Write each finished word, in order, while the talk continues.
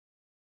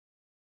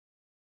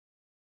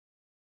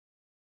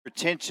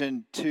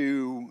attention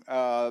to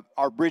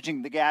our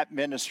Bridging the Gap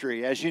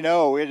ministry. As you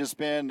know, it has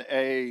been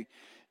a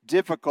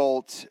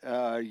difficult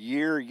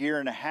year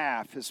and a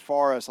half as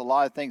far as a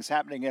lot of things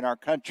happening in our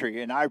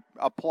country. And I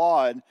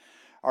applaud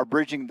our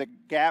Bridging the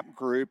Gap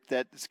group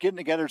that's getting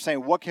together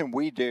saying, what can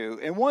we do?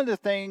 And one of the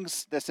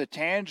things that's a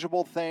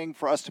tangible thing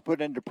for us to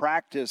put into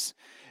practice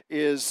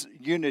is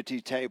unity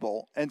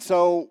table. And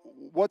so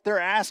what they're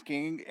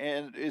asking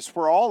is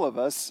for all of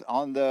us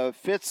on the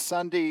fifth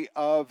Sunday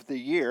of the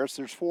year,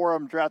 so there's 4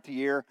 of them throughout the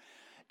year,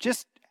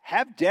 just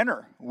have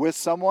dinner with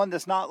someone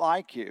that's not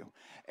like you.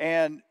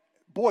 And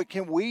boy,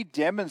 can we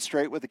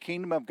demonstrate what the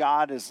kingdom of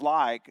God is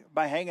like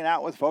by hanging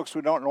out with folks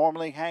we don't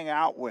normally hang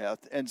out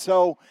with. And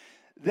so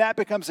that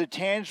becomes a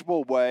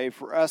tangible way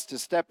for us to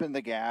step in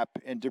the gap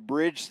and to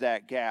bridge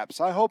that gap.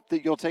 So I hope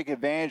that you'll take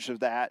advantage of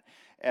that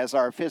as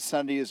our fifth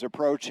Sunday is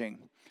approaching.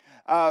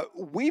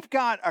 We've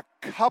got a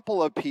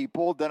couple of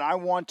people that I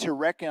want to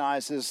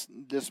recognize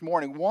this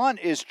morning. One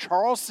is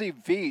Charlesy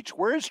Veach.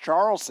 Where is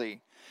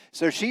Charlesy?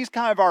 So she's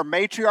kind of our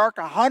matriarch,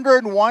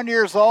 101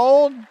 years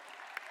old.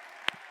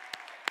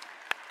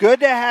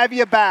 Good to have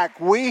you back.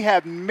 We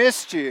have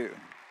missed you.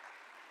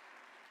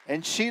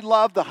 And she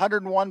loved the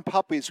 101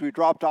 puppies we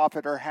dropped off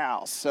at her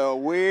house. So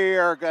we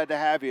are glad to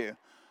have you.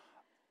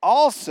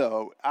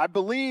 Also, I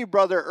believe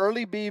Brother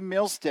Early B.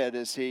 Milstead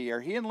is here.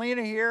 Are he and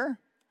Lena here?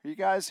 Are you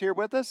guys here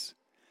with us?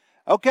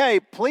 Okay,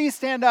 please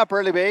stand up,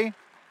 Early B.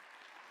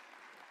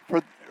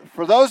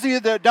 For those of you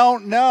that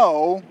don't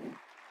know,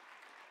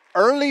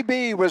 Early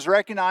B was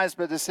recognized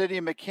by the city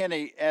of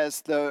McKinney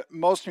as the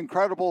most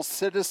incredible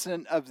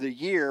citizen of the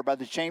year by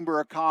the Chamber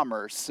of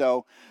Commerce.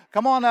 So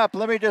come on up.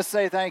 Let me just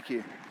say thank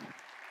you.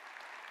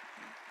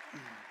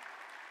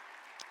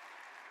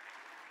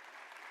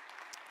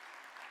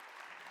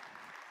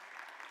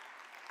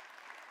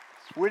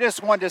 We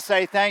just wanted to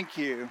say thank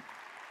you.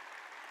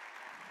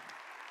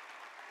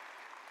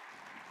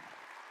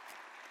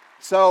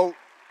 So,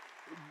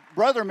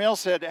 Brother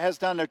Milstead has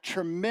done a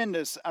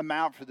tremendous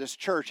amount for this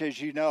church, as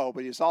you know,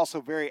 but he's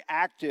also very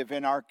active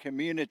in our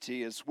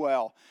community as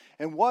well.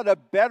 And what a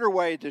better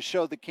way to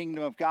show the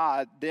kingdom of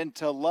God than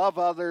to love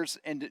others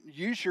and to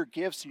use your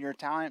gifts and your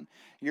time,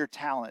 your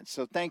talents.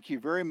 So thank you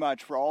very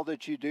much for all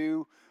that you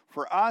do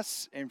for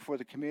us and for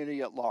the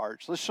community at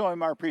large. Let's show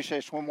him our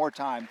appreciation one more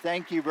time.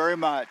 Thank you very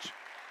much.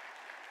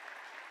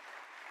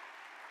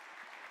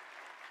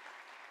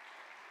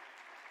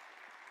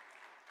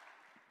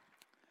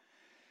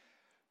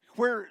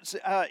 We're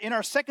in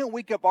our second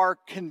week of our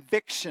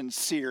conviction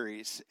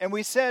series, and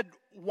we said,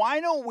 why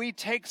don't we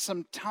take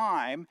some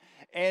time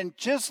and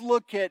just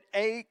look at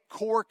 8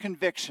 core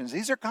convictions?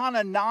 These are kind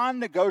of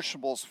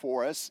non-negotiables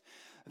for us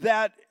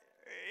that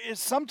is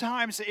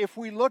sometimes if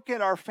we look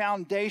at our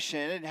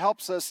foundation, it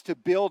helps us to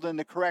build in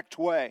the correct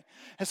way.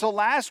 And so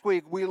last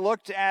week we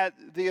looked at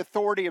the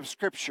authority of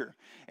Scripture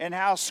and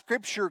how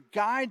Scripture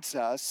guides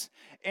us,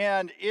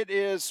 and it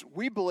is,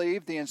 we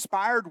believe, the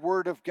inspired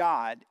Word of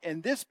God.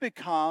 And this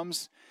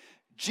becomes,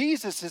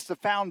 Jesus is the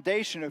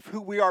foundation of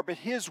who we are, but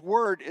His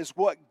Word is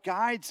what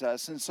guides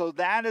us. And so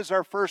that is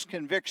our first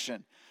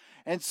conviction.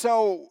 And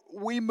so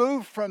we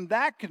move from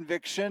that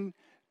conviction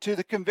to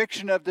the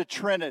conviction of the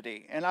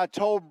Trinity. And I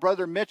told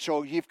Brother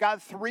Mitchell, you've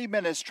got 3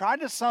 minutes. Try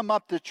to sum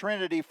up the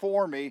Trinity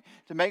for me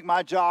to make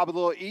my job a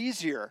little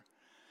easier.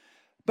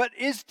 But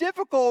it's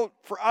difficult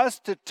for us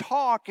to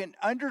talk and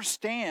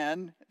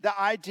understand the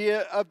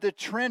idea of the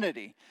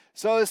Trinity.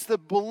 So it's the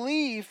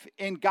belief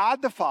in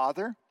God the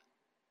Father,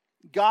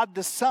 God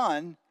the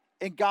Son,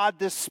 and God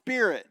the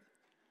Spirit.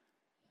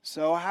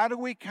 So how do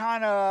we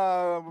kind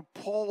of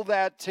pull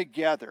that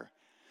together?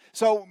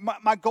 So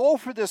my goal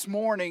for this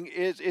morning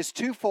is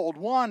twofold.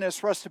 One is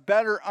for us to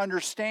better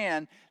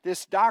understand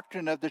this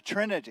doctrine of the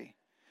Trinity.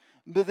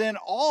 But then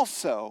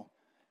also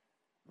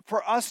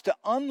for us to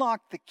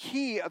unlock the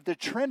key of the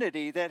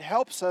Trinity that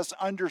helps us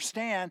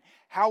understand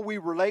how we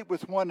relate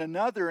with one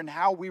another and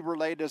how we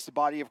relate as the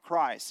body of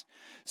Christ.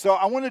 So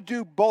I want to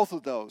do both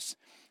of those.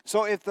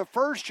 So if the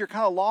first you're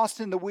kind of lost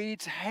in the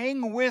weeds,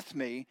 hang with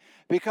me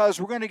because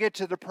we're going to get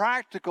to the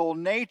practical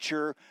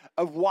nature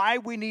of why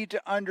we need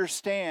to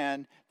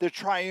understand the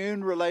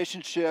triune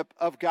relationship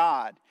of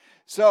God.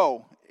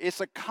 So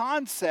it's a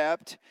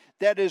concept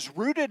that is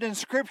rooted in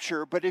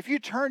Scripture, but if you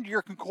turn to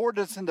your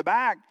concordance in the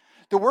back,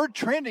 the word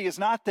Trinity is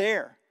not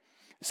there.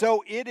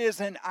 So it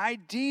is an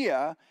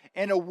idea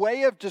and a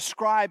way of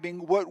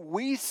describing what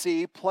we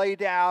see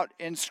played out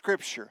in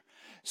Scripture.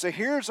 So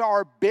here's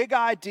our big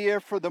idea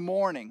for the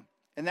morning,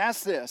 and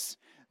that's this.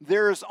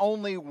 There is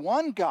only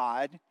one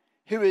God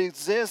who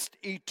exists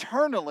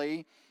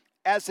eternally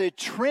as a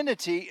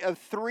trinity of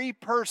 3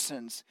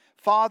 persons,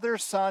 Father,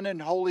 Son,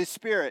 and Holy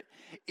Spirit.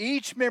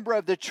 Each member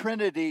of the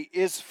Trinity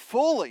is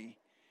fully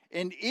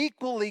and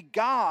equally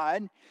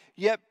God,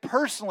 yet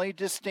personally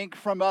distinct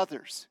from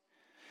others.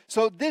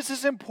 So this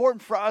is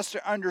important for us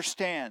to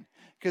understand,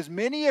 because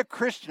many a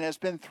Christian has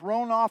been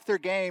thrown off their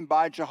game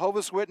by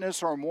Jehovah's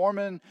Witness or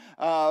Mormon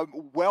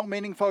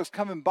well-meaning folks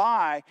coming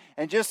by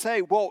and just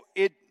say, well,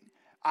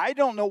 I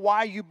don't know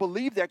why you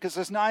believe that because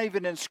it's not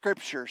even in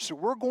Scripture. So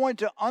we're going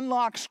to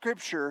unlock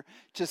Scripture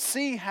to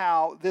see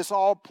how this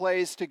all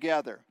plays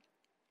together.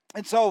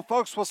 And so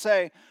folks will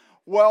say,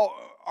 well,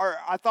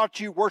 I thought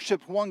you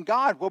worshiped one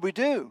God. Well, we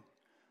do.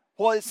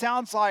 Well, it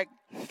sounds like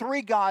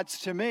three gods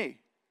to me.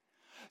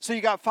 So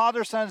you got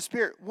Father, Son, and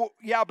Spirit. Well,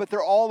 yeah, but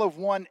they're all of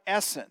one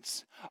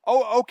essence.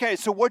 Oh, okay,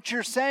 so what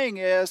you're saying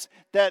is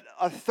that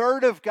a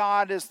third of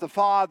God is the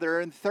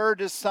Father, and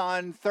third is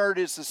Son, third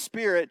is the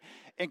Spirit.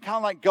 And kind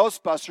of like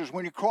Ghostbusters,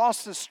 when you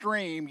cross the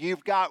stream,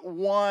 you've got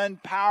one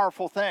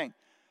powerful thing.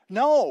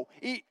 No,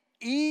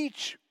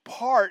 each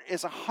part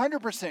is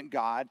 100%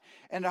 God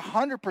and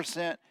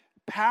 100%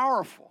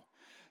 powerful.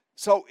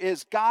 So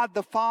is God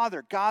the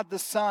Father, God the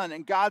Son,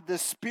 and God the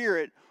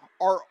Spirit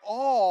are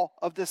all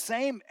of the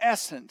same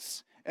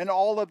essence and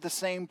all of the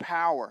same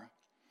power.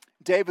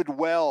 David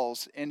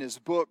Wells, in his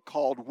book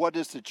called What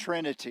is the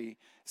Trinity,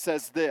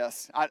 says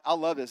this. I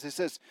love this. He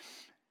says,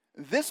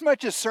 this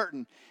much is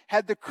certain.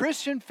 Had the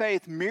Christian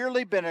faith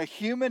merely been a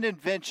human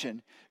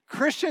invention,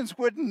 Christians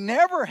would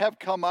never have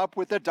come up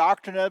with the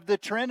doctrine of the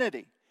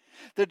Trinity.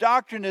 The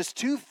doctrine is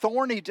too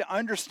thorny to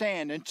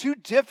understand and too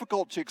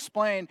difficult to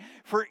explain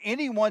for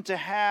anyone to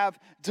have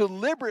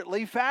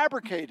deliberately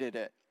fabricated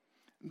it.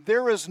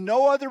 There is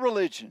no other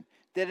religion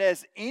that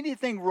has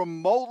anything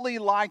remotely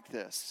like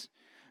this.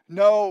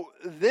 No,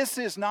 this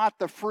is not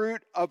the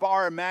fruit of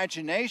our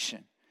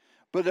imagination,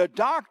 but a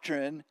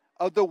doctrine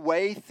of the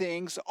way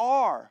things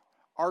are.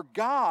 Our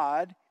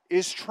God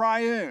is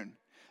triune.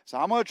 So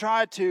I'm going to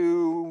try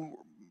to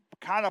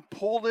kind of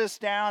pull this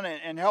down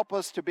and help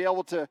us to be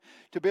able to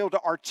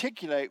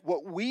articulate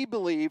what we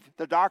believe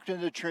the doctrine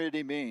of the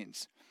Trinity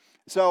means.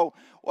 So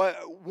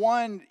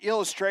one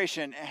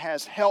illustration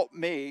has helped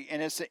me,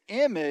 and it's an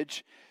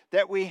image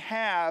that we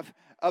have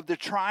of the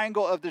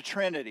triangle of the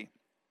Trinity.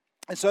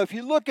 And so if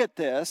you look at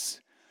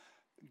this,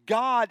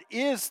 God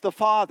is the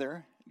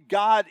Father,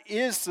 God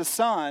is the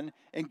Son,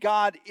 and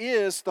God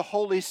is the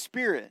Holy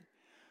Spirit.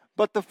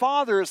 But the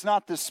Father is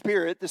not the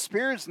Spirit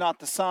is not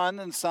the Son,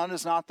 and the Son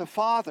is not the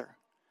Father.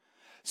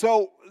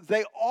 So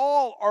they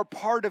all are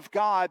part of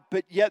God,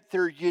 but yet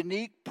they're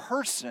unique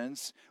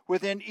persons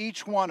within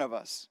each one of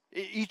us,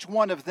 each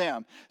one of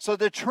them. So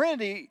the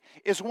Trinity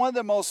is one of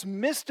the most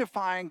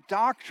mystifying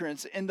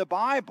doctrines in the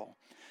Bible.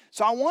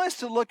 So I want us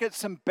to look at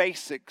some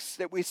basics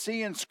that we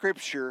see in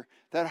Scripture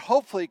that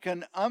hopefully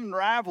can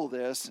unravel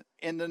this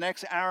in the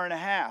next hour and a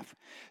half.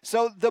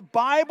 So the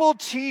Bible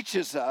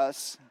teaches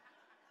us,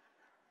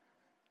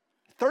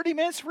 30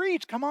 minutes for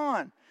each, come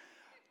on.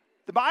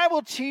 The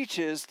Bible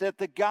teaches that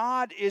the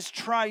God is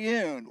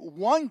triune,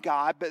 one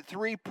God, but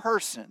three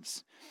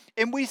persons.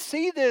 And we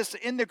see this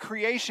in the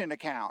creation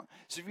account.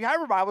 So if you have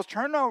your Bibles,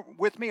 turn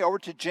with me over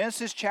to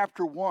Genesis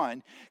chapter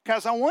 1,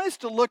 because I want us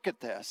to look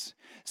at this.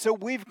 So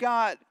we've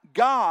got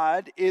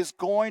God is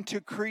going to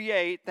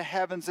create the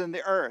heavens and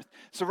the earth.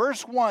 So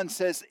verse 1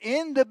 says,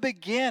 in the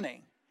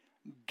beginning,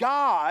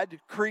 God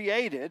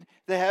created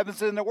the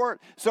heavens and the earth.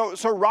 So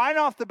right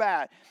off the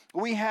bat,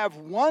 we have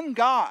one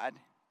God.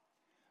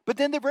 But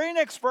then the very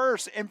next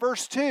verse, in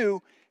verse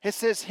 2, it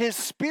says, his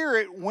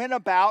Spirit went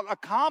about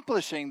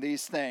accomplishing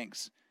these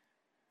things.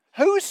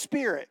 Whose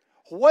Spirit?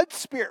 What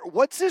Spirit?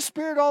 What's this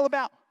Spirit all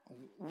about?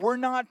 We're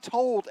not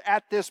told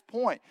at this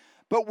point.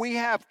 But we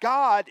have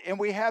God and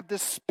we have the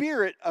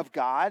Spirit of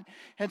God.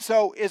 And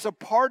so is a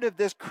part of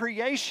this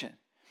creation.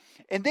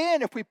 And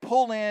then if we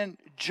pull in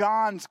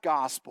John's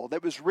gospel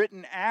that was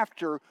written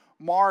after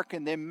Mark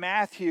and then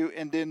Matthew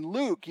and then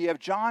Luke, you have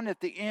John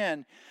at the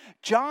end.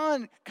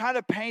 John kind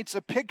of paints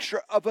a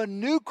picture of a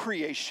new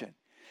creation.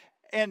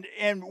 And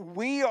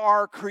we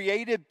are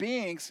created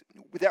beings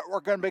that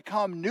are going to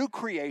become new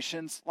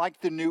creations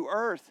like the new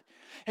earth.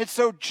 And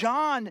so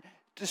John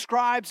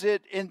describes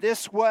it in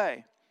this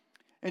way.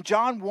 In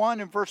John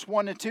 1 and verse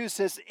 1 and 2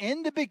 says,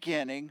 in the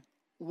beginning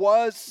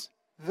was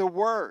the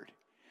Word.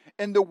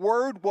 And the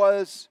Word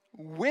was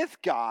with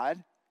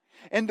God.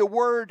 And the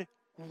Word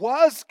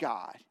was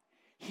God.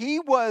 He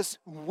was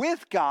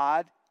with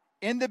God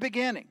in the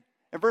beginning.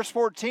 In verse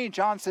 14,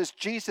 John says,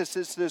 Jesus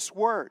is this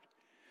Word.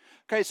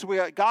 Okay, so we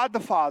got God the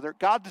Father,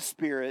 God the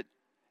Spirit,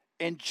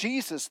 and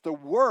Jesus, the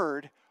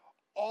Word,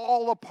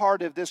 all a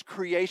part of this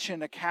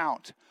creation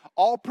account,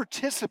 all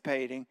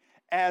participating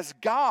as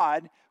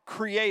God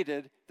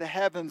created the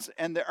heavens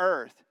and the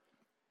earth.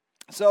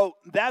 So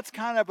that's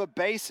kind of a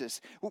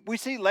basis. We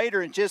see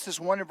later in Genesis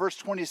 1 and verse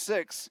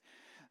 26,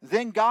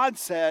 then God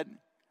said,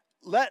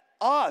 let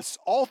us,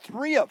 all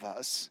three of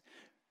us,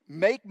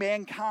 make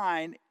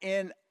mankind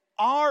in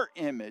our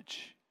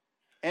image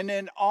and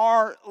in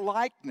our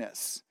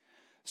likeness.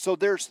 So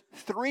there's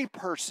three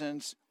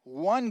persons,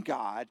 one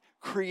God,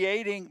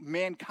 creating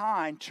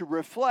mankind to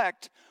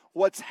reflect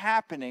what's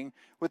happening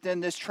within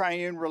this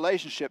triune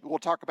relationship that we'll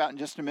talk about in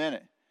just a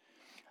minute.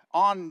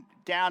 On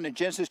down in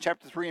Genesis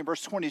chapter 3 and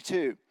verse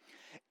 22.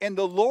 And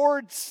the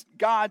Lord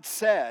God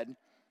said,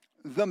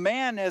 the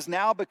man has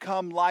now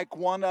become like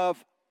one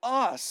of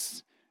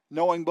us,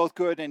 knowing both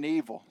good and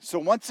evil. So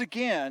once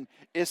again,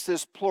 it's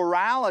this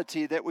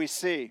plurality that we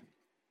see.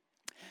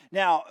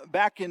 Now,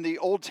 back in the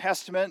Old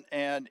Testament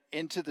and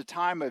into the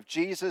time of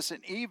Jesus,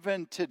 and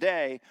even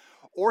today,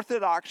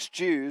 Orthodox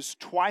Jews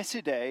twice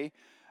a day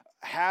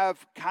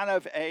have kind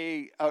of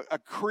a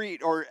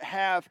creed, or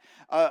have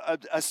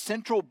a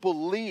central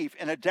belief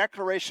in a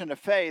declaration of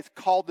faith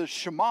called the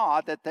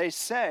Shema that they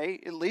say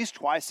at least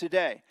twice a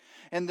day.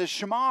 And the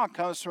Shema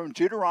comes from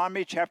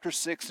Deuteronomy chapter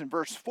 6 and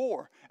verse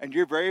 4. And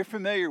you're very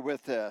familiar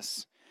with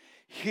this.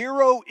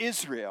 Hear, O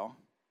Israel,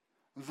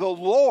 the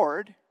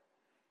Lord,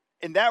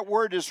 and that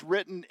word is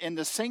written in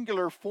the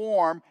singular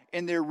form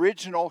in the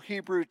original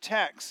Hebrew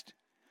text.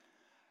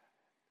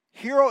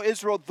 Hear, O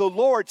Israel, the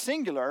Lord,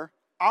 singular,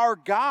 our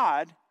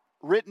God,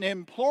 written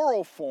in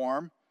plural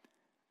form,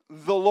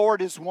 the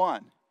Lord is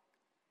one.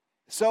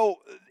 So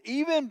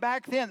even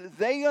back then,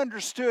 they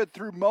understood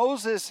through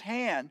Moses'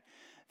 hand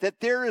that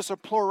there is a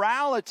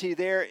plurality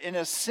there in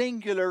a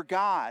singular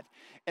God.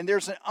 And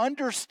there's an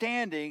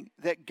understanding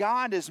that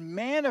God is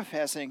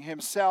manifesting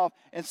himself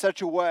in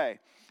such a way.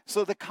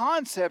 So the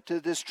concept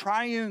of this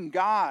triune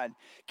God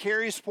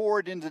carries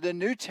forward into the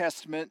New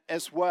Testament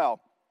as well.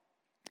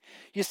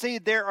 You see,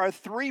 there are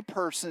three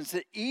persons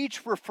that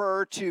each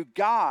refer to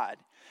God.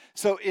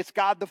 So it's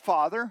God the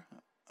Father,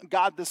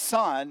 God the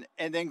Son,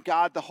 and then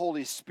God the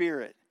Holy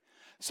Spirit.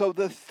 So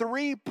the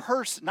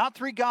not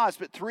three gods,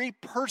 but three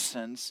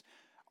persons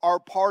are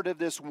part of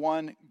this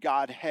one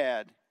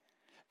Godhead.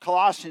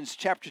 Colossians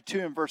chapter 2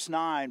 and verse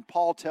 9,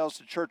 Paul tells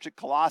the church at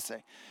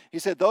Colossae, he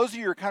said, those of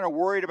you who are kind of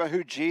worried about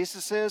who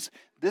Jesus is,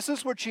 this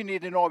is what you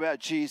need to know about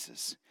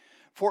Jesus.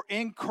 For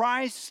in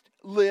Christ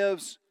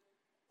lives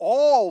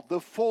all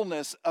the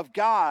fullness of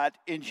God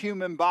in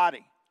human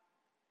body.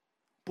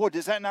 Boy,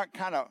 does that not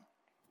kind of,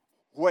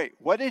 wait,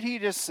 what did he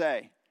just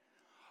say?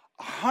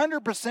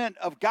 100%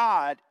 of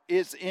God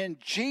is in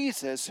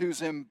Jesus,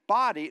 who's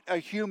embodied a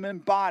human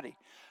body.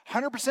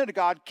 100% of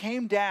God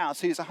came down.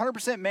 So he's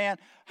 100% man,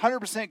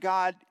 100%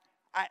 God.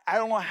 I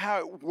don't know how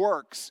it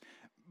works,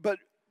 but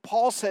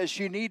Paul says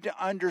you need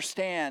to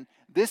understand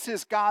this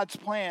is God's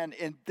plan,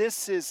 and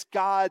this is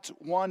God's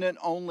one and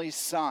only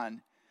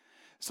Son.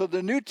 So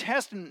the New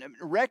Testament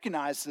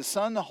recognizes the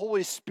Son and the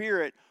Holy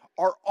Spirit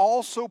are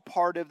also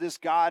part of this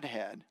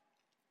Godhead.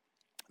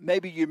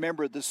 Maybe you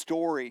remember the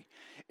story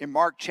in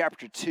Mark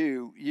chapter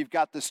 2. You've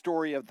got the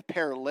story of the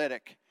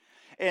paralytic.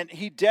 And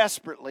he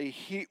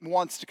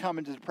wants to come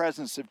into the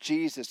presence of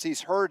Jesus.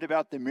 He's heard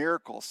about the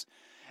miracles.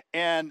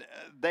 And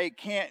he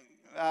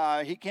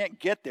can't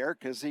get there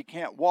because he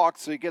can't walk,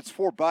 so he gets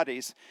four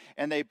buddies.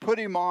 And they put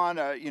him on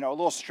a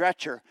little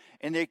stretcher.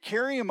 And they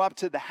carry him up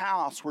to the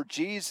house where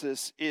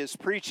Jesus is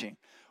preaching.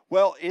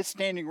 Well, it's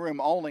standing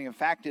room only. In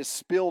fact, it's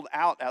spilled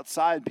out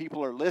outside.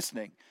 People are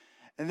listening.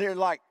 And they're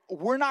like,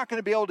 we're not going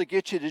to be able to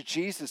get you to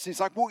Jesus. He's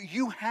like, well,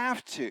 you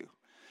have to.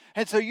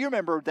 And so you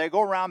remember they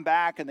go around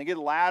back and they get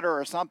a ladder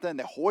or something.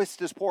 They hoist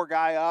this poor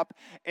guy up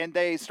and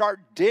they start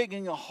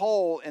digging a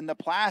hole in the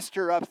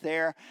plaster up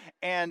there.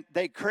 And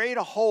they create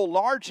a hole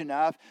large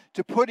enough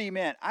to put him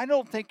in. I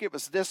don't think it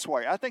was this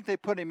way. I think they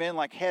put him in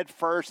like head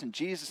first and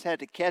Jesus had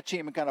to catch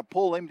him and kind of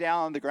pull him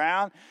down on the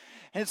ground.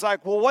 And it's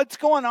like, well, what's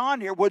going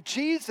on here? Well,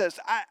 Jesus,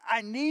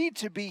 I need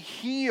to be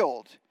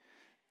healed.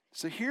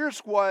 So here's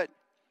what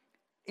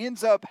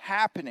ends up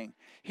happening.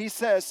 He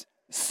says,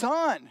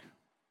 son,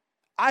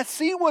 I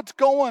see what's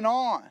going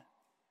on,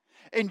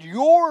 and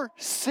your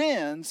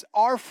sins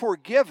are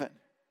forgiven.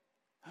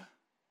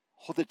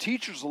 Well, the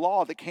teachers of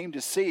law that came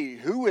to see,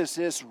 who is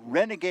this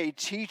renegade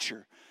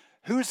teacher?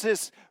 Who's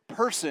this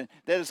person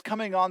that is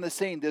coming on the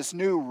scene, this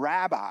new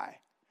rabbi?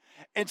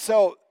 And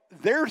so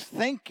they're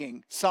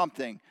thinking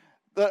something,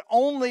 that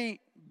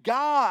only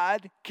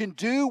God can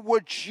do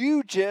what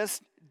you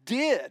just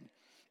did.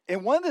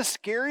 And one of the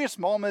scariest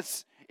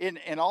moments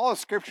in all of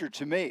Scripture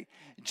to me,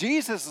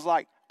 Jesus is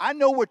like, I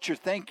know what you're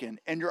thinking,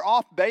 and you're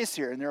off base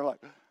here. And they're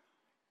like,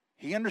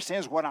 he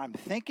understands what I'm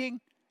thinking?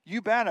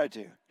 You bet I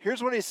do.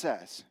 Here's what he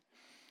says.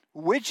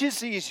 Which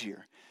is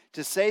easier,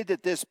 to say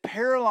that this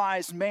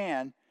paralyzed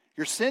man,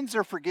 your sins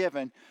are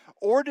forgiven,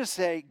 or to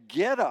say,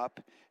 get up,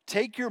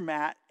 take your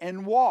mat,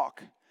 and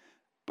walk?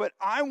 But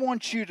I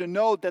want you to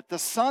know that the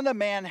Son of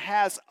Man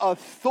has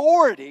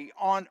authority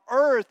on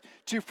earth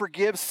to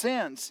forgive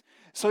sins.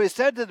 So he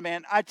said to the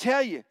man, I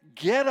tell you,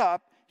 get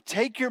up,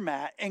 take your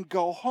mat, and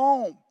go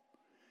home.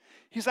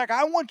 He's like,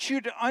 I want you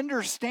to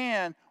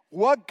understand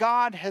what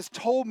God has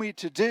told me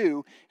to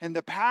do and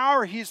the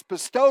power he's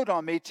bestowed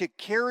on me to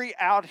carry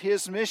out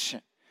his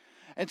mission.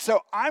 And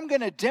so I'm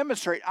going to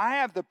demonstrate I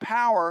have the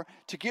power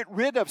to get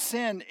rid of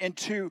sin and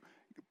to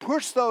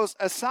push those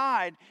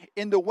aside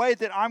in the way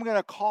that I'm going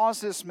to cause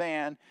this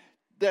man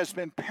that's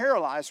been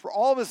paralyzed for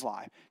all of his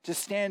life to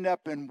stand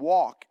up and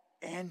walk.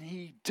 And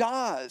he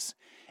does.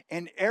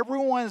 And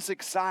everyone's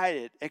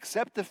excited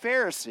except the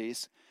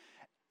Pharisees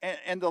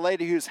and the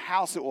lady whose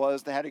house it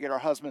was. They had to get her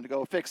husband to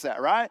go fix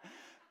that, right?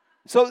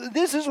 So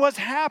this is what's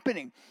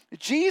happening.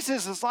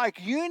 Jesus is like,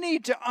 you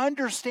need to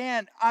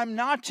understand I'm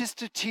not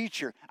just a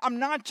teacher. I'm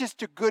not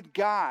just a good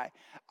guy.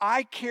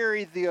 I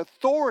carry the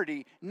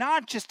authority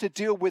not just to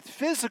deal with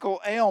physical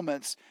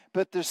ailments,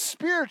 but the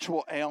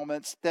spiritual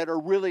ailments that are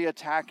really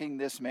attacking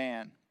this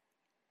man.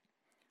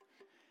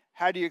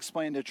 How do you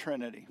explain the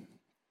Trinity?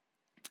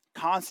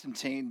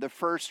 Constantine, the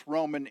first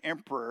Roman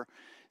emperor,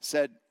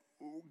 said,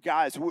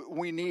 guys,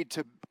 we need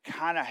to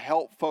kind of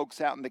help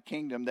folks out in the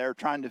kingdom. They're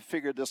trying to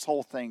figure this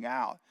whole thing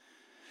out.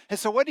 And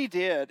so what he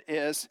did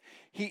is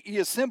he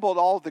assembled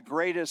all the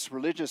greatest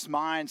religious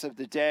minds of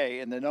the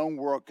day in the known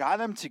world, got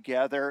them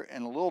together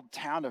in a little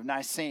town of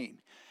Nicene.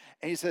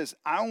 And he says,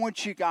 I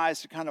want you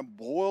guys to kind of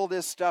boil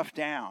this stuff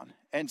down.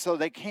 And so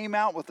they came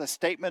out with a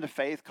statement of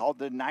faith called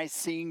the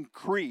Nicene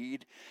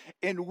Creed,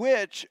 in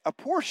which a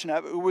portion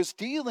of it was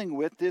dealing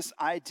with this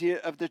idea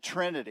of the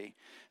Trinity.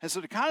 And so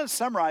to kind of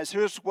summarize,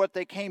 here's what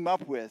they came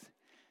up with.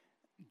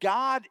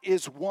 God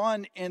is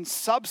one in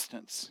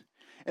substance,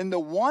 and the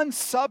one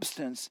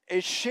substance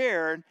is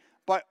shared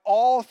by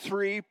all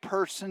three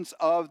persons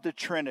of the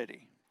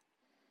Trinity.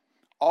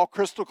 All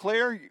crystal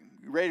clear?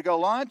 You ready to go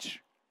lunch?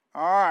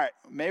 All right,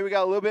 maybe we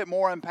got a little bit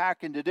more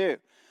unpacking to do.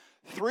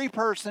 Three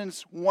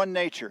persons, one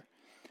nature.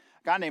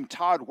 A guy named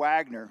Todd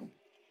Wagner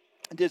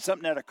did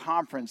something at a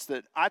conference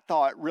that I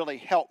thought really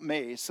helped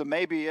me, so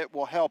maybe it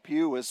will help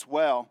you as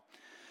well.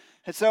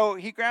 And so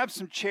he grabbed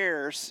some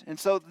chairs, and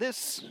so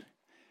this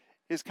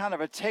is kind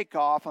of a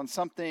takeoff on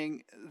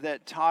something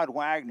that Todd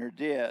Wagner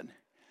did.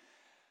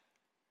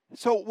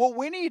 So what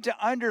we need to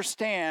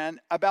understand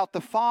about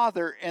the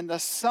Father and the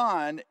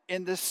Son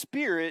and the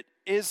Spirit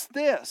is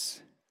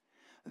this,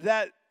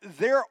 that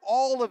they're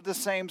all of the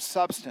same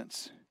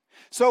substance.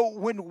 So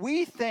when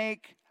we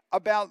think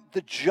about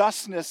the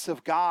justness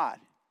of God,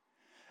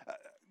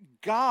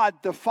 God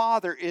the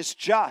Father is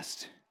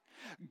just.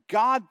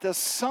 God the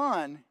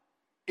Son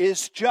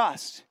is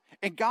just.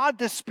 And God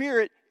the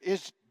Spirit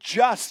is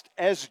just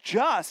as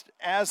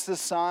the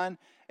Son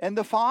and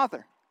the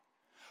Father.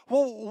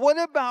 Well,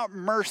 what about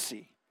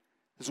mercy?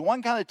 Does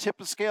one kind of tip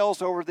the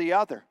scales over the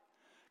other?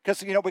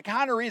 Because, we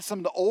kind of read some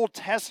of the Old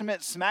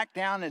Testament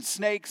smackdown and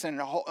snakes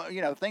and,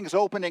 things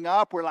opening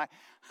up. We're like,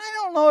 I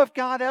don't know if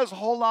God has a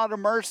whole lot of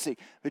mercy.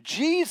 But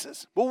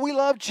Jesus, we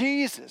love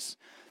Jesus.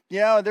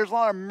 There's a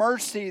lot of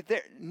mercy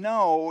there.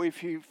 No,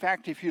 if you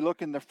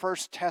look in the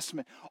First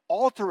Testament,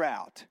 all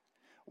throughout,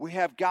 we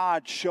have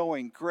God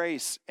showing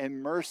grace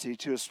and mercy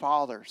to his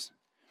followers.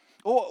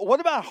 Well, what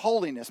about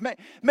holiness?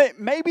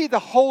 Maybe the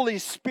Holy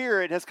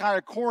Spirit has kind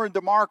of cornered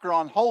the marker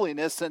on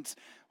holiness since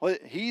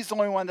he's the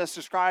only one that's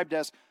described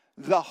as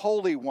the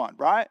Holy One,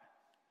 right?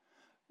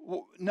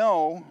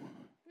 No,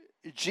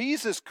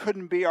 Jesus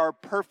couldn't be our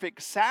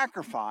perfect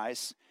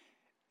sacrifice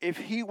if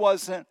he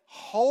wasn't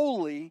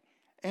holy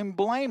and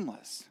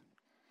blameless.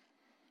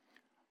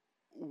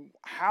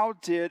 How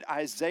did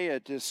Isaiah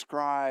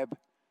describe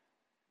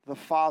the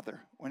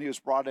Father when he was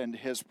brought into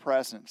his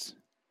presence?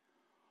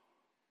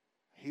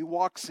 He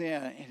walks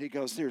in and he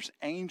goes, there's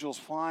angels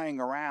flying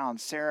around,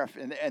 seraph,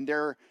 and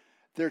they're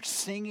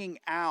singing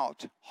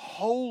out,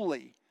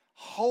 holy,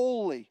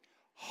 holy,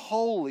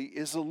 holy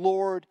is the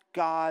Lord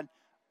God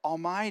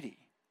Almighty,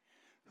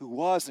 who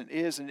was and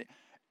is.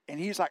 And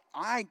he's like,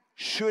 I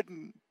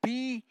shouldn't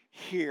be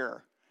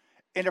here.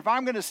 And if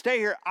I'm going to stay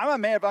here, I'm a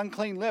man of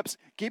unclean lips.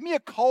 Give me a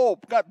coal,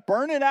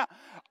 burn it out.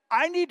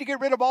 I need to get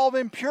rid of all the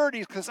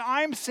impurities because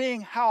I'm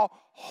seeing how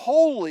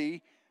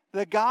holy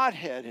the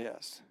Godhead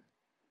is.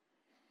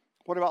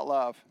 What about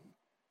love?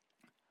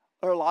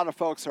 There are a lot of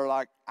folks who are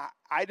like,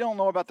 I don't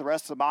know about the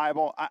rest of the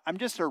Bible. I'm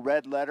just a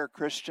red letter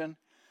Christian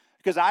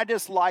because I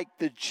just like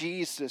the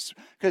Jesus.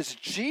 Because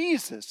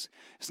Jesus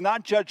is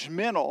not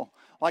judgmental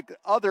like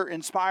other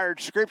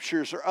inspired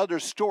scriptures or other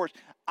stories.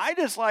 I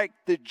just like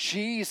the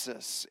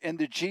Jesus and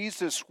the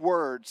Jesus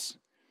words.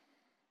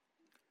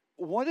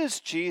 What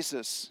does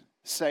Jesus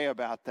say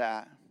about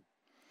that?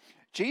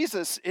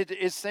 Jesus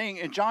is saying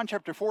in John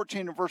chapter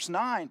 14 and verse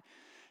 9,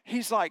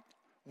 he's like,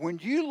 when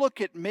you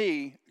look at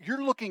me,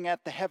 you're looking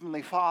at the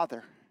Heavenly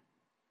Father.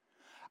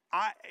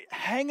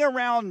 Hang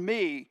around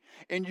me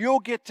and you'll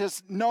get to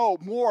know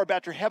more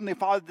about your Heavenly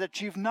Father that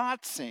you've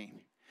not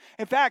seen.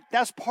 In fact,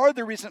 that's part of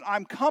the reason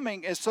I'm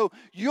coming is so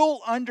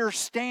you'll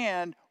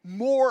understand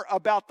more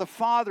about the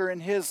Father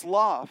and his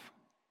love.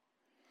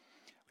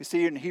 We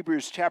see in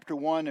Hebrews chapter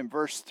 1 and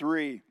verse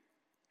 3,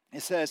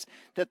 it says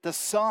that the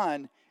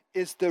Son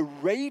is the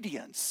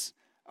radiance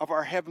of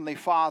our Heavenly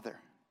Father.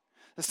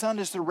 The Son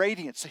is the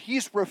radiance. So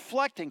he's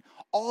reflecting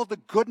all the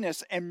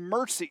goodness and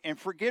mercy and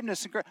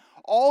forgiveness and grace,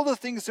 all the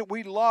things that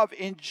we love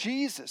in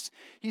Jesus.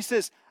 He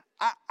says,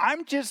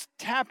 I'm just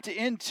tapped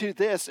into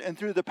this, and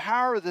through the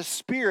power of the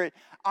Spirit,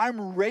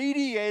 I'm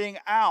radiating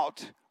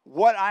out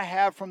what I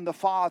have from the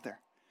Father.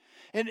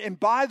 And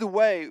by the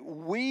way,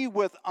 we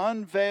with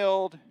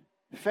unveiled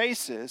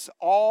faces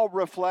all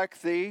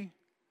reflect the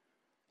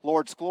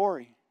Lord's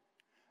glory.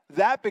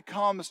 That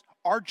becomes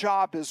our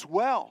job as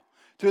well,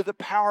 through the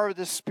power of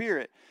the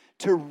Spirit,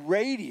 to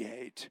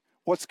radiate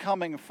what's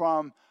coming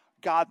from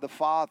God the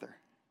Father.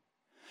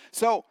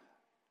 So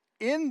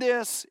in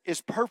this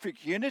is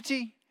perfect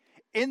unity.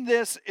 In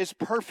this is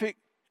perfect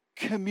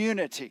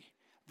community.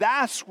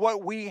 That's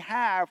what we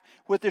have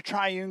with the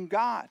triune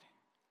God.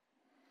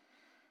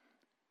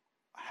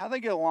 How do they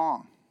get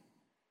along?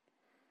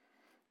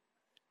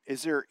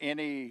 Is there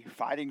any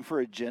fighting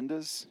for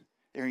agendas?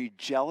 Any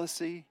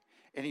jealousy?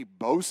 Any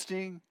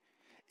boasting?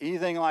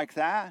 Anything like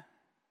that?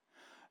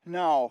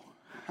 No.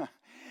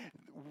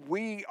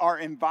 We are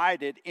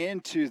invited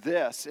into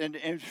this. And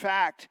in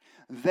fact,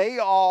 they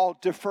all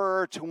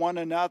defer to one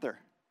another.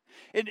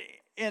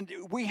 And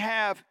we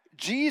have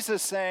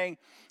Jesus saying,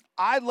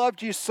 I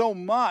loved you so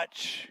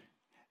much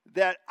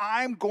that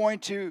I'm going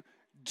to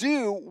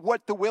do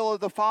what the will of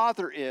the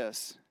Father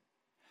is.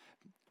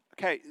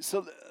 Okay,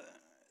 so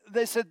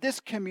they said this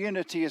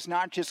community is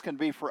not just going to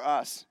be for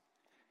us.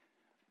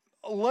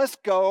 Let's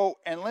go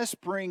and let's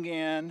bring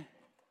in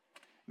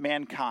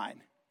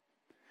mankind.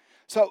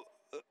 So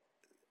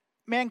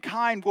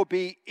mankind will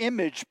be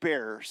image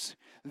bearers.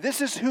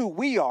 This is who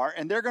we are,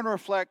 and they're going to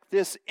reflect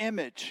this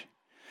image.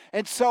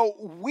 And so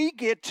we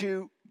get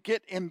to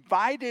get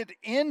invited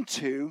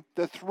into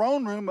the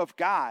throne room of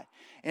God.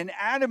 And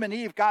Adam and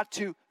Eve got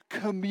to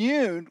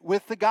commune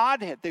with the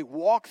Godhead. They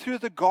walked through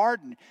the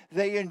garden.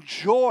 They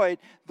enjoyed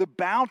the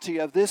bounty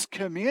of this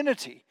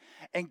community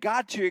and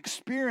got to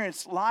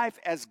experience life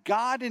as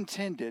God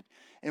intended.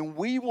 And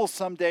we will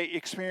someday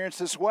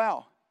experience as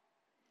well.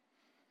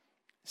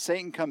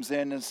 Satan comes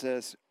in and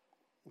says,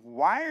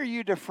 why are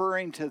you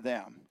deferring to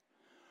them?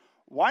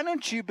 Why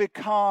don't you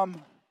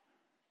become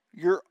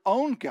your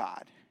own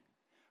God?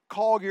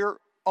 Call your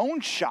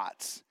own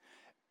shots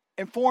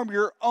and form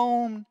your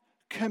own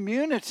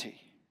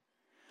community.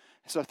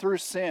 So through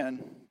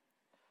sin,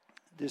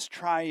 this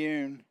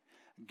triune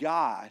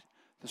God,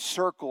 the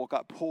circle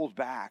got pulled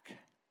back.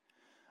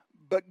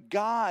 But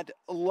God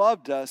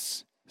loved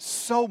us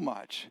so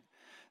much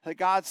that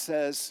God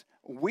says,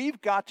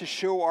 we've got to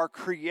show our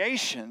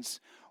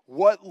creations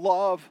what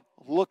love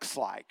looks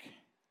like.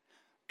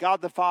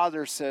 God the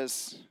Father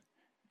says,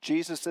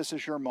 Jesus, this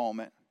is your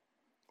moment.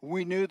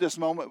 We knew this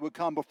moment would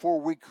come before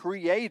we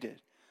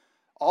created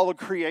all of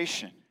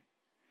creation.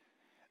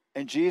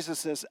 And Jesus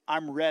says,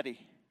 I'm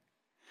ready.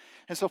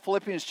 And so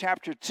Philippians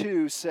chapter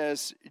 2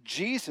 says,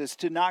 Jesus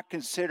did not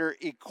consider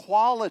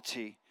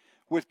equality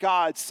with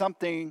God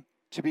something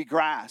to be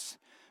grasped,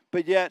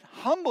 but yet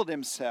humbled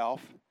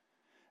himself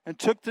and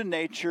took the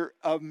nature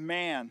of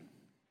man,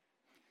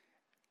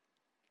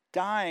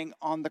 dying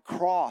on the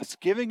cross,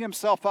 giving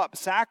himself up,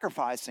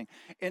 sacrificing.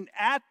 And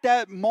at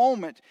that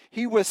moment,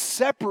 he was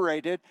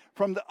separated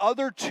from the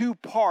other two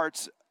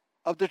parts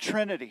of the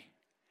Trinity.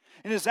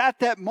 And it's at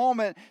that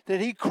moment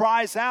that he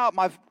cries out,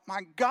 my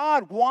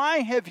God, why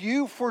have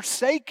you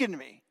forsaken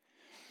me?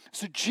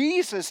 So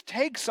Jesus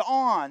takes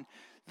on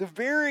the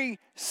very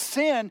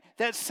sin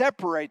that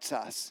separates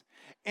us.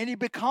 And he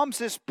becomes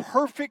this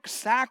perfect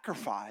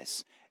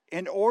sacrifice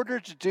in order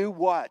to do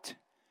what?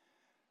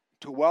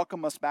 To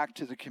welcome us back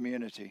to the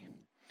community.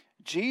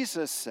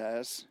 Jesus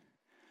says,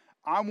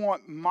 I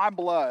want my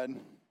blood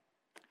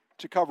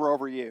to cover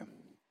over you.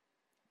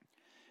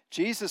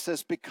 Jesus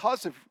says,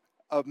 because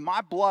of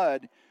my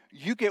blood,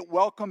 you get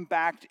welcomed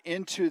back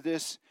into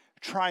this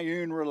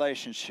triune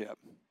relationship.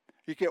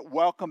 You get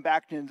welcomed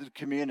back into the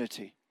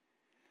community.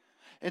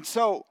 And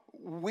so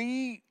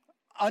we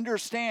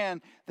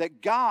understand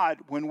that God,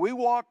 when we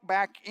walk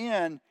back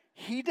in,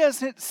 he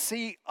doesn't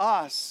see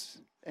us.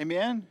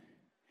 Amen?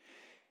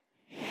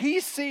 He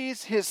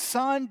sees his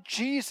son,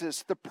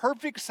 Jesus, the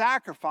perfect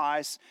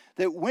sacrifice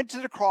that went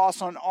to the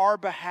cross on our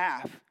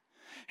behalf.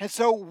 And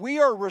so we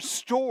are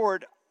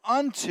restored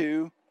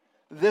unto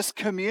this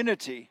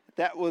community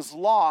that was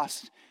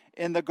lost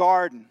in the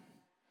garden.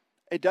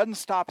 It doesn't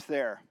stop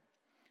there.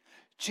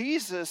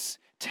 Jesus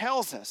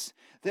tells us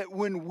that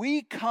when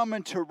we come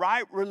into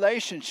right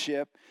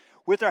relationship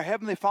with our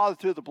Heavenly Father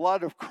through the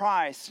blood of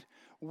Christ,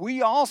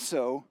 we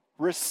also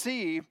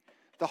receive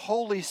the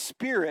Holy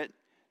Spirit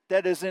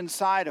that is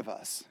inside of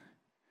us.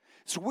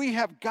 So we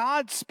have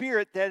God's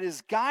Spirit that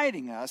is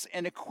guiding us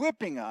and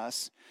equipping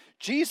us.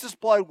 Jesus'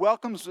 blood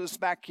welcomes us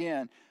back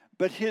in,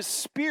 but his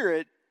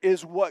Spirit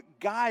is what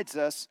guides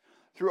us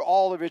through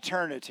all of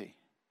eternity.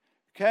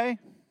 Okay?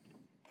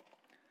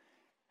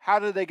 How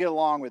do they get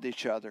along with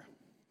each other?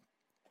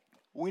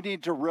 We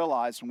need to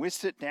realize when we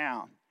sit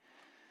down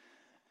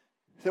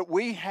that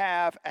we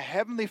have a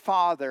Heavenly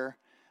Father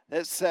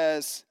that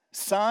says,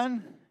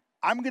 Son,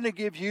 I'm going to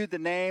give you the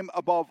name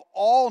above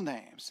all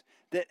names,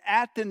 that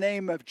at the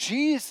name of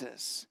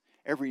Jesus,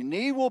 every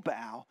knee will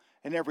bow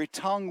and every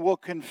tongue will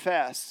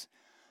confess.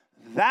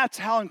 That's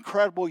how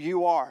incredible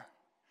you are.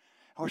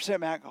 And we're sitting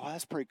back, oh,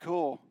 that's pretty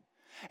cool.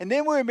 And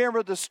then we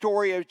remember the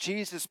story of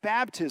Jesus'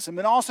 baptism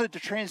and also the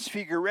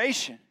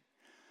transfiguration,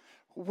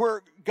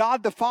 where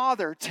God the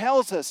Father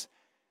tells us,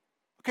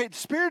 okay, the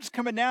Spirit's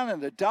coming down in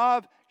the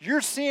dove.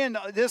 You're seeing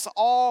this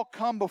all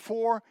come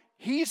before.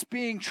 He's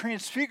being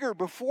transfigured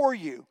before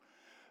you.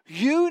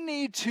 You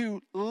need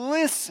to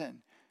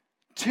listen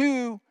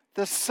to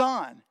the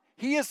Son.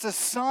 He is the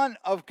Son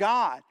of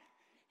God.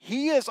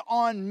 He is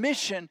on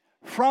mission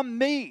from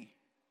me.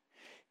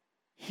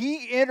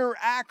 He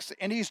interacts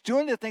and he's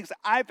doing the things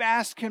I've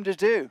asked him to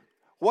do.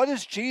 What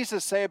does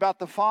Jesus say about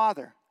the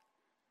Father?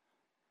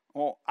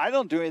 Well, I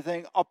don't do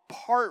anything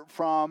apart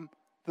from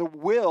the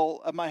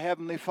will of my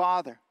Heavenly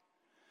Father.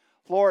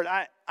 Lord,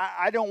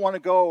 I don't want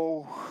to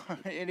go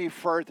any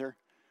further.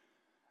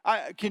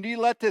 Can you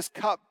let this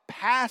cup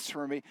pass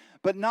from me?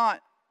 But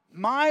not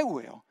my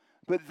will,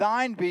 but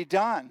thine be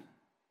done.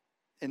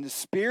 In the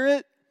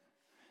Spirit,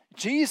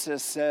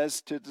 Jesus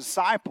says to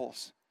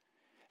disciples,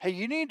 hey,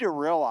 you need to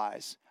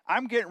realize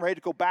I'm getting ready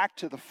to go back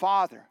to the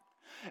Father.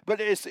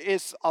 But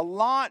it's a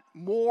lot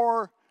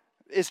more,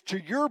 it's to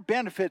your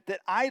benefit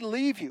that I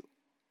leave you.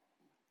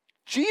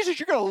 Jesus,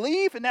 you're going to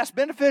leave and that's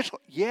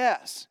beneficial?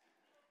 Yes.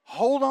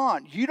 Hold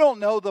on. You don't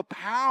know the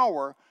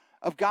power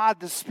of God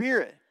the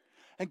Spirit.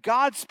 And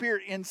God's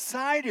Spirit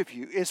inside of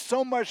you is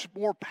so much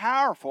more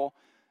powerful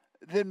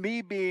than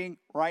me being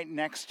right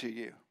next to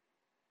you.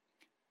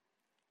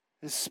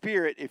 The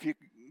Spirit, if you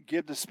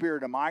give the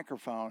Spirit a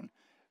microphone,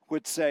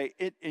 would say,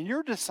 in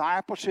your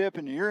discipleship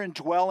and your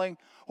indwelling,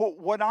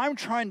 what I'm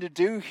trying to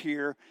do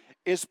here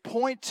is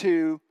point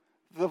to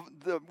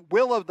the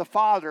will of the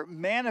Father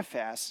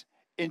manifest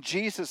in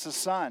Jesus the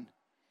Son.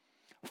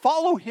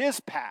 Follow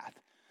His path.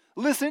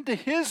 Listen to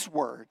His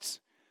words.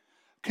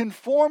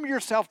 Conform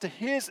yourself to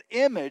His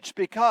image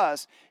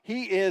because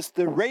He is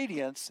the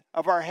radiance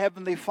of our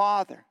Heavenly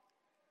Father.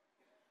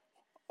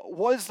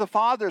 What does the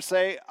Father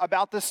say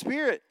about the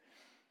Spirit?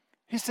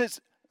 He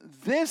says,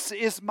 this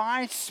is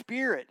my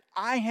Spirit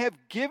I have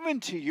given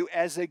to you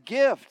as a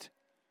gift.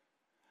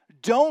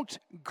 Don't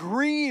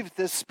grieve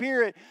the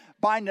Spirit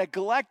by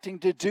neglecting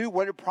to do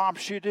what it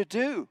prompts you to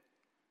do.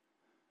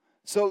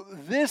 So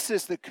this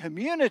is the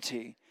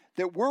community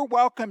that we're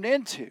welcomed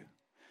into.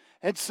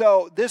 And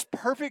so this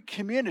perfect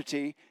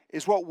community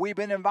is what we've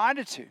been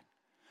invited to.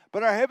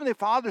 But our Heavenly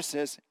Father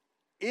says,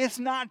 it's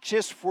not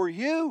just for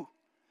you.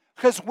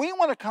 Because we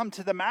want to come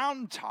to the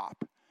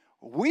mountaintop.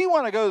 We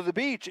want to go to the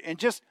beach and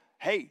just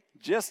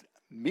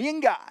me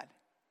and God.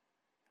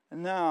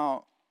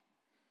 No.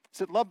 It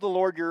said, love the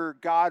Lord your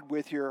God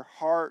with your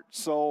heart,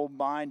 soul,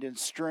 mind, and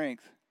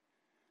strength.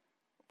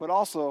 But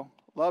also,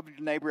 love your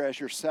neighbor as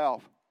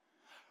yourself.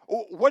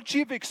 What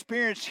you've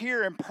experienced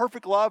here in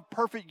perfect love,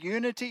 perfect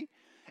unity,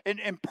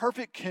 and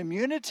perfect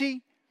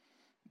community,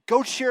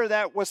 go share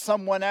that with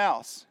someone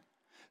else.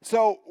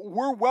 So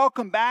we're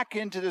welcomed back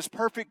into this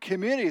perfect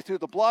community through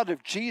the blood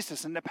of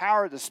Jesus and the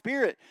power of the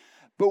Spirit.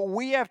 But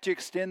we have to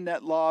extend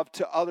that love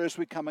to others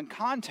we come in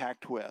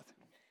contact with.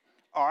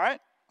 All right,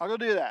 I'll go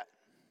do that.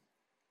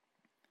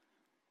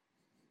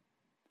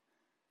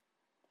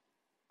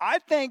 I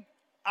think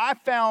I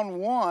found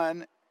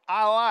one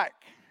I like.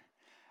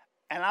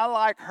 And I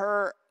like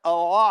her a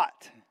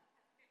lot.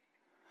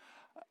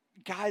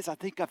 Guys, I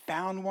think I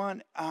found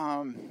one.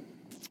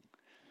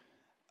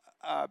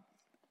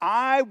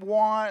 I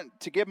want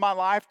to give my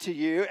life to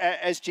you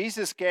as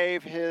Jesus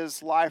gave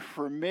His life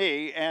for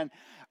me. And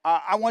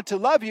I want to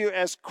love you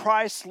as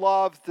Christ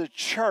loved the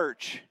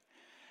church.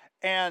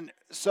 And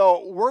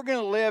so we're going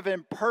to live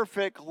in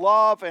perfect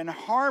love and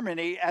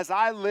harmony as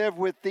I live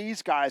with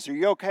these guys. Are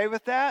you okay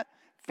with that?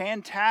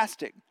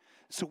 Fantastic.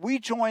 So we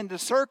join the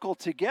circle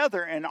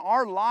together, and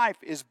our life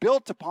is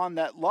built upon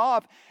that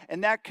love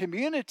and that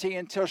community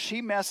until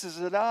she messes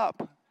it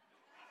up.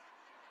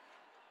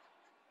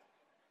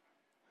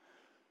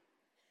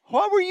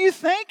 What were you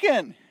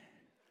thinking?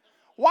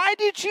 Why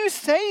did you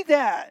say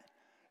that?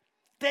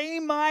 They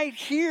might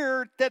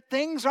hear that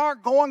things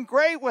aren't going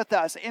great with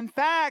us. In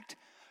fact,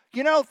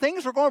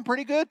 things were going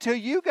pretty good till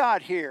you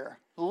got here.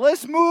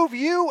 Let's move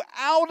you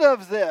out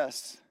of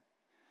this.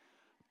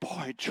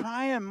 Boy,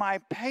 trying my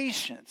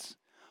patience.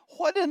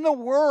 What in the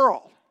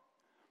world?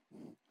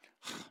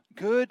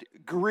 Good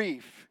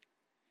grief.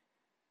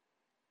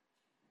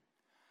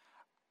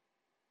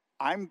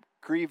 I'm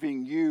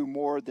grieving you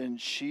more than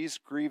she's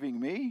grieving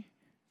me.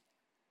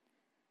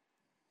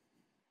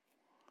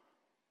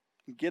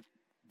 Get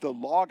the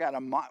log out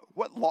of my...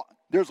 What log?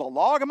 There's a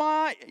log in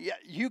my... Yeah,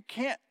 you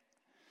can't...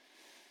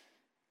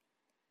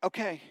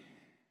 Okay.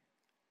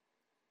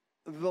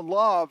 The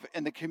love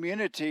and the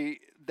community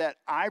that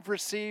I've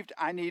received,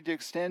 I need to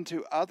extend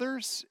to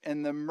others,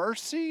 and the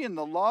mercy and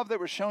the love that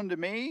was shown to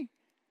me.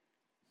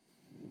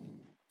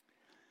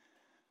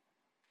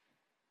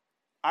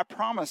 I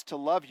promise to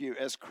love you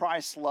as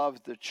Christ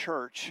loved the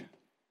church.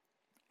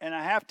 And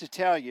I have to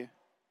tell you,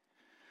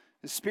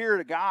 the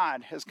Spirit of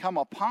God has come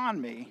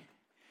upon me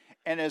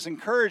and has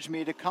encouraged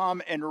me to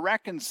come and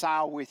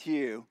reconcile with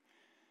you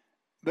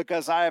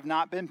because I have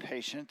not been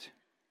patient.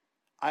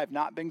 I have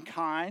not been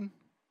kind.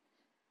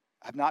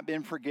 I've not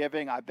been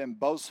forgiving. I've been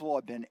boastful.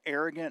 I've been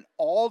arrogant.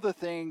 All the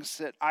things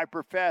that I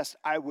professed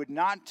I would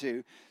not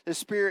do, the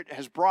Spirit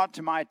has brought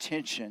to my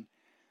attention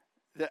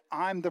that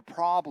I'm the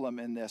problem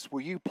in this.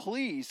 Will you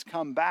please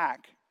come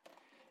back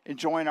and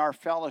join our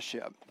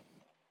fellowship?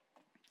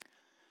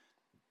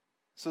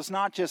 So it's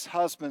not just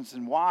husbands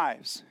and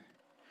wives.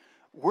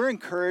 We're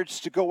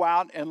encouraged to go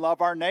out and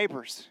love our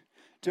neighbors,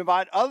 to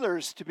invite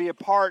others to be a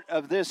part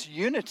of this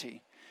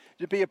unity,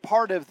 to be a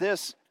part of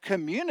this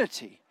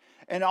community,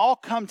 and all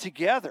come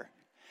together.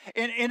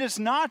 And it's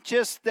not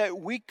just that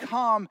we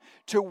come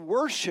to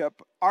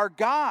worship our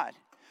God,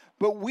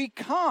 but we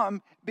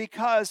come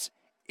because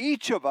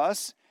each of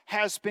us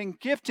has been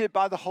gifted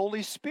by the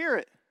Holy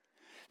Spirit.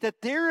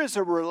 That there is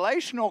a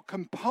relational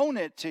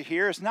component to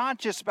here. It's not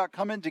just about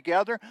coming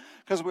together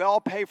because we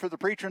all pay for the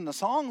preacher and the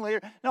song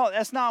leader. No,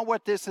 that's not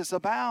what this is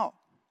about.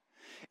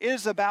 It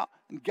is about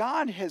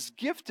God has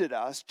gifted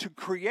us to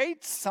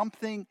create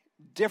something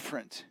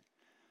different,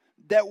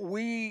 that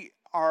we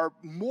are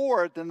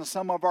more than the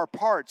sum of our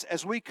parts.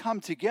 As we come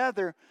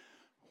together,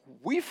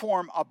 we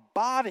form a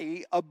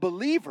body of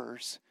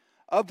believers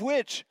of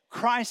which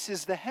Christ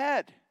is the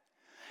head.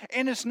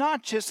 And it's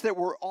not just that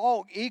we're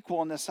all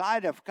equal in the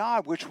sight of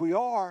God, which we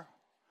are.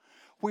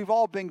 We've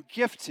all been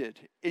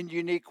gifted in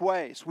unique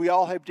ways. We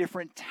all have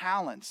different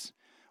talents.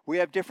 We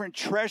have different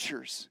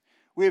treasures.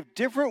 We have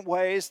different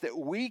ways that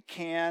we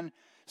can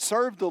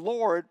serve the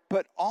Lord,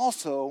 but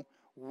also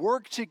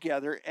work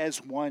together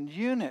as one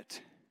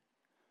unit.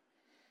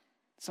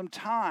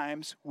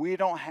 Sometimes we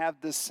don't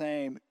have the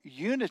same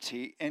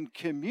unity and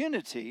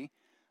community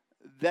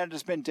that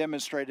has been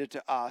demonstrated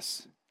to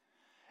us.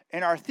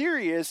 And our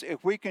theory is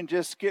if we can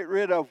just get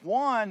rid of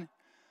one,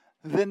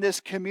 then this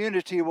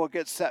community will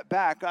get set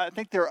back. I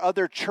think there are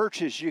other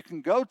churches you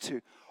can go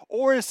to.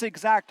 Or it's the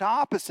exact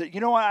opposite. You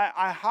know,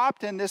 I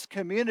hopped in this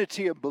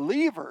community of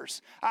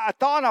believers. I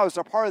thought I was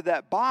a part of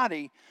that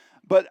body,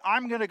 but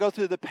I'm going to go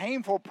through the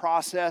painful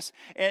process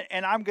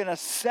and I'm going to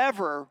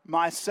sever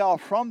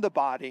myself from the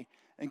body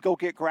and go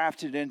get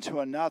grafted into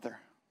another.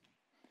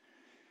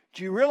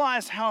 Do you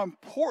realize how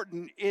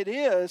important it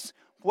is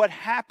what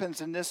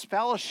happens in this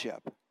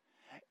fellowship?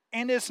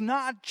 And it's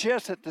not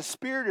just that the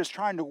Spirit is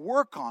trying to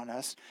work on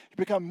us to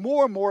become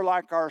more and more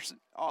like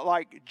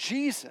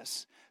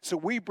Jesus, so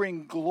we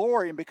bring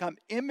glory and become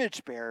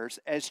image bearers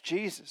as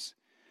Jesus.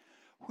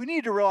 We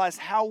need to realize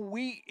how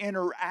we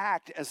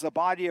interact as the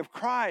body of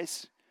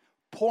Christ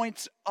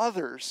points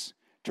others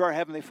to our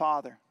Heavenly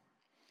Father.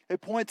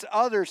 It points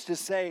others to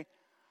say,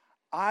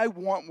 I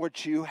want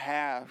what you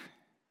have.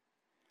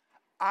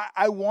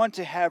 I want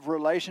to have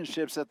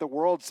relationships that the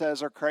world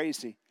says are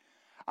crazy.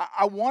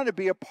 I want to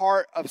be a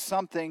part of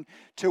something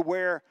to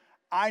where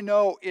I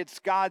know it's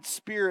God's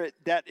Spirit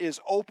that is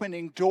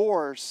opening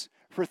doors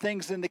for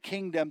things in the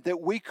kingdom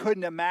that we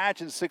couldn't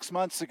imagine 6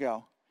 months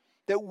ago,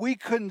 that we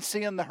couldn't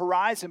see on the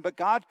horizon, but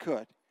God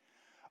could.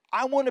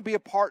 I want to be a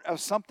part of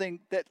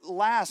something that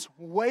lasts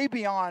way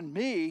beyond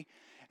me.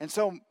 And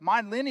so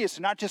my lineage is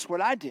not just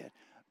what I did,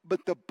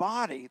 but the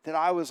body that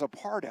I was a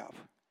part of.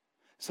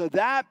 So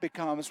that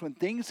becomes, when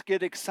things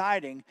get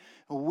exciting,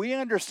 we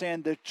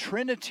understand the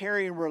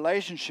Trinitarian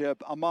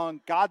relationship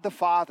among God the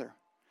Father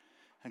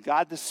and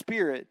God the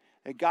Spirit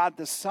and God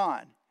the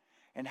Son,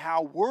 and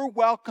how we're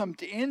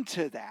welcomed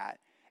into that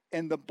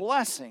and the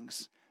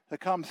blessings that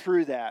come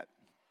through that.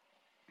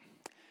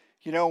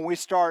 You know, when we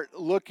start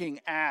looking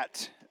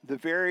at the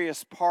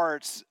various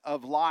parts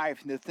of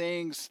life and the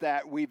things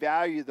that we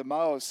value the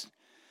most,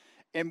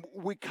 and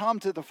we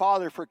come to the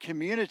Father for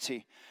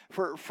community,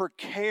 for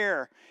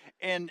care,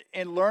 and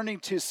learning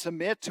to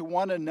submit to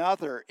one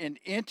another in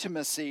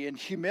intimacy and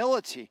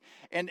humility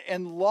and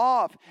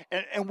love.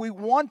 And we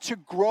want to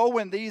grow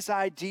in these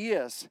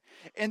ideas.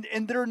 And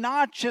they're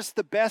not just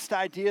the best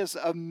ideas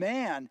of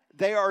man.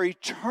 They are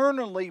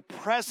eternally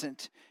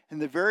present in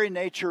the very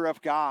nature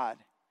of God.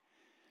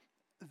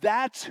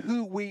 That's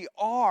who we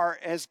are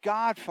as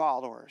God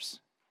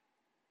followers.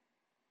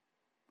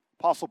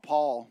 Apostle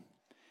Paul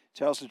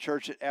tells the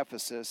church at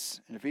Ephesus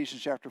in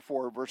Ephesians chapter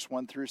 4, verse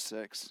 1 through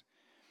 6,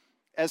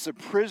 as a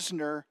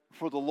prisoner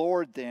for the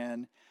Lord,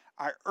 then,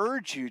 I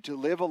urge you to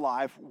live a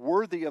life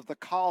worthy of the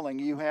calling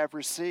you have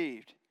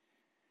received.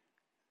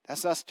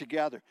 That's us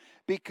together.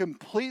 Be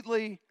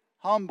completely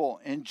humble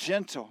and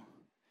gentle.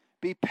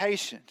 Be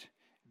patient,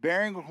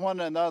 bearing with one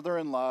another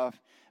in love.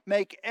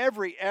 Make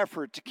every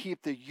effort to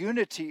keep the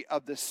unity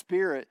of the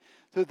Spirit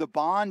through the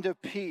bond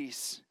of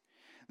peace.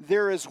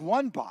 There is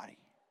one body,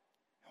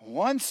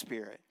 one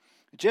Spirit,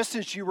 just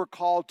as you were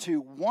called to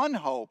one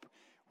hope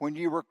when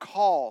you were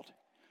called.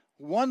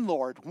 One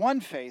Lord, one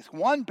faith,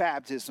 one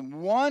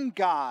baptism, one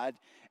God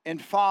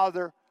and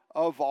Father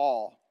of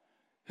all,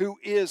 who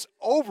is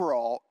over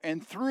all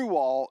and through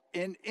all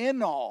and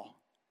in all.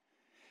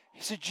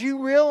 He said, do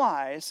you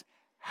realize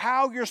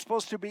how you're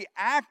supposed to be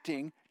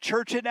acting,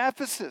 church at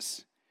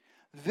Ephesus?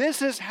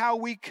 This is how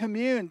we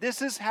commune.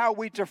 This is how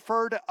we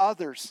defer to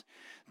others.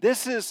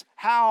 This is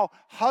how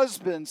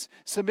husbands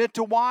submit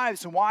to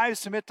wives and wives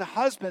submit to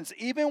husbands,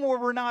 even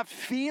when we're not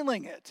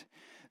feeling it.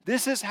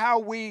 This is how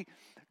we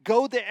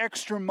go the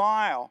extra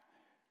mile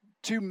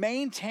to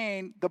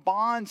maintain the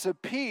bonds of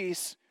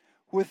peace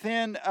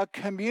within a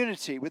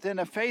community, within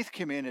a faith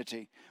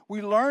community.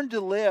 We learn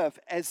to live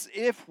as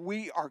if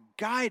we are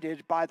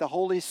guided by the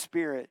Holy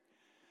Spirit.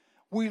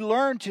 We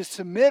learn to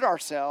submit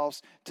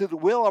ourselves to the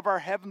will of our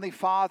Heavenly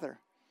Father.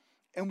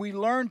 And we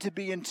learn to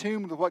be in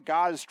tune with what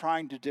God is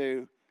trying to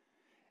do.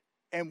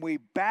 And we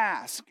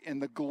bask in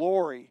the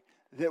glory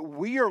that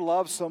we are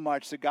loved so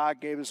much that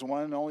God gave His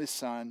one and only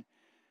Son,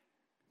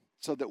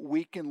 so that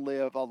we can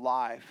live a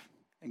life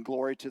and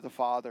glory to the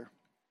Father.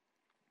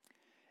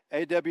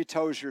 A.W.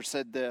 Tozer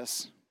said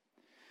this: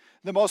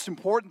 the most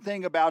important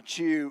thing about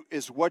you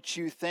is what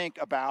you think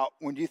about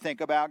when you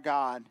think about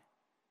God.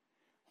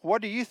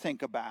 What do you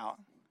think about?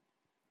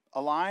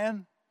 A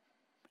lion?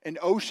 An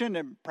ocean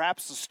and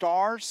perhaps the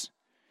stars?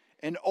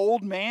 An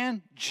old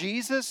man?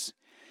 Jesus?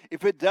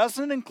 If it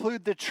doesn't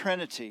include the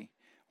Trinity,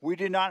 we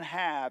do not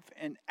have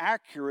an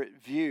accurate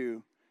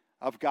view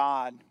of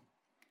God.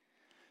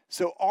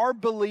 So our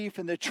belief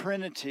in the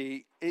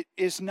Trinity, it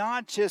is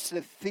not just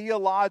a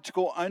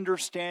theological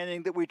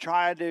understanding that we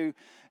try to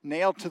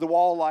nail to the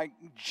wall like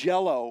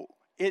Jell-O.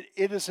 It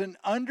is an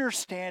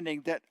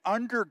understanding that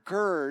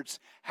undergirds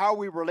how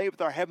we relate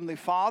with our Heavenly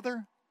Father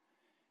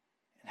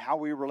and how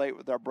we relate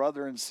with our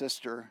brother and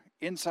sister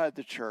inside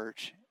the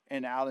church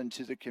and out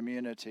into the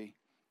community.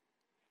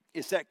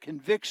 It's that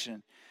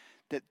conviction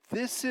that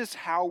this is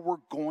how we're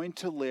going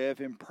to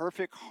live in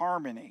perfect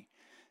harmony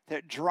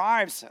that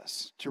drives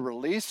us to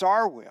release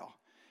our will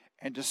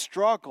and to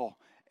struggle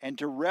and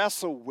to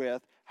wrestle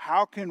with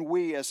how can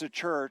we as a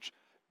church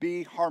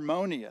be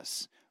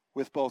harmonious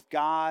with both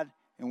God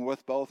and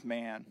with both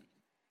man.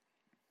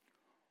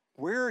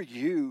 Where are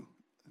you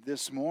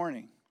this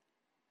morning?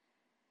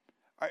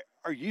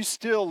 Are you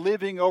still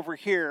living over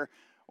here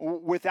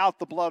without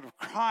the blood of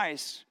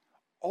Christ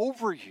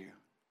over you?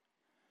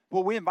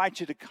 Well, we invite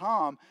you to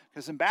come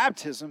because in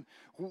baptism,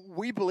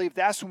 we believe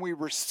that's when we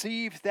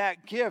receive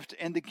that gift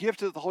and the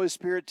gift of the Holy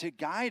Spirit to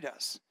guide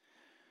us.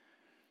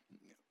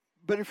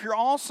 But if you're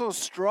also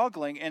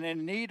struggling and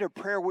in need of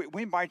prayer,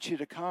 we invite you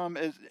to come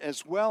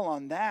as well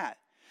on that.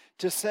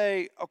 To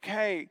say,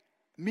 okay,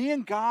 me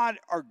and God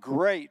are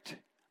great.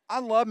 I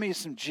love me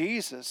some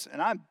Jesus.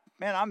 And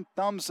I'm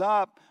thumbs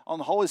up on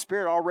the Holy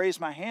Spirit. I'll raise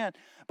my hand.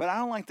 But I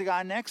don't like the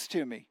guy next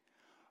to me.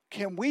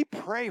 Can we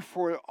pray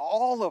for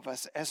all of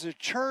us as a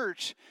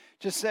church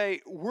to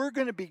say we're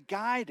going to be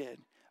guided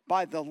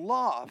by the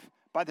love,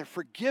 by the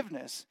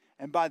forgiveness,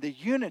 and by the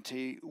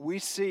unity we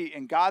see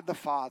in God the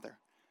Father,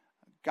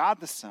 God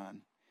the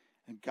Son,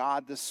 and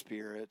God the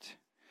Spirit?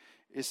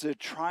 Is the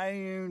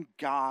triune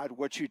God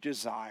what you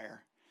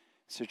desire?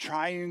 Is the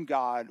triune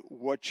God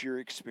what you're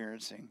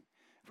experiencing?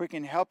 If we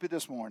can help you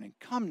this morning,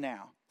 come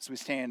now as we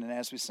stand and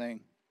as we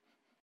sing.